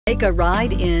Take a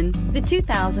ride in the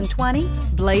 2020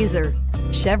 Blazer.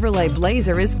 Chevrolet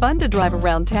Blazer is fun to drive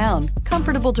around town,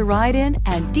 comfortable to ride in,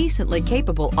 and decently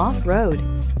capable off-road,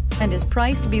 and is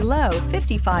priced below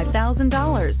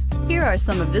 $55,000. Here are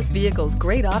some of this vehicle's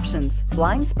great options: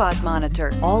 blind spot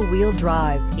monitor, all-wheel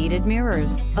drive, heated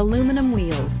mirrors, aluminum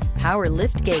wheels, power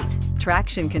liftgate,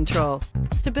 traction control,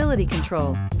 stability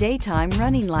control, daytime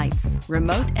running lights,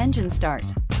 remote engine start,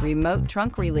 remote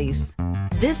trunk release.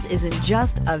 This isn't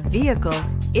just a vehicle,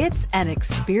 it's an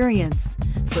experience.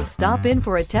 So stop in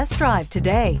for a test drive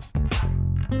today.